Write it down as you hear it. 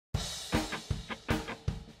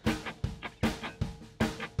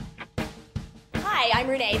Hi, I'm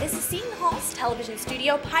Renee. This is Seton Hall's television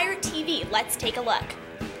studio, Pirate TV. Let's take a look.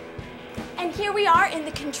 And here we are in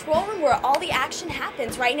the control room where all the action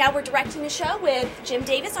happens. Right now we're directing the show with Jim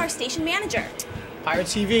Davis, our station manager. Pirate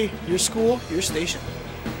TV, your school, your station.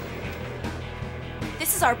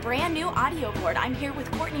 This is our brand new audio board. I'm here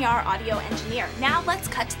with Courtney, our audio engineer. Now let's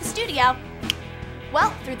cut to the studio.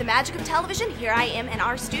 Well, through the magic of television, here I am in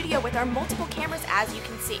our studio with our multiple cameras, as you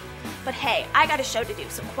can see. But hey, I got a show to do,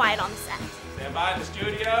 so quiet on the set. Stand by in the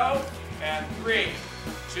studio, and 3,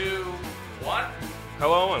 2, 1.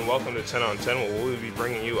 Hello and welcome to 10 on 10, where we'll be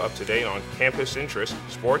bringing you up to date on campus interest,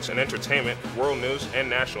 sports and entertainment, world news, and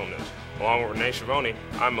national news. Along with Renee Schiavone,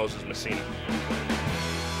 I'm Moses Messina.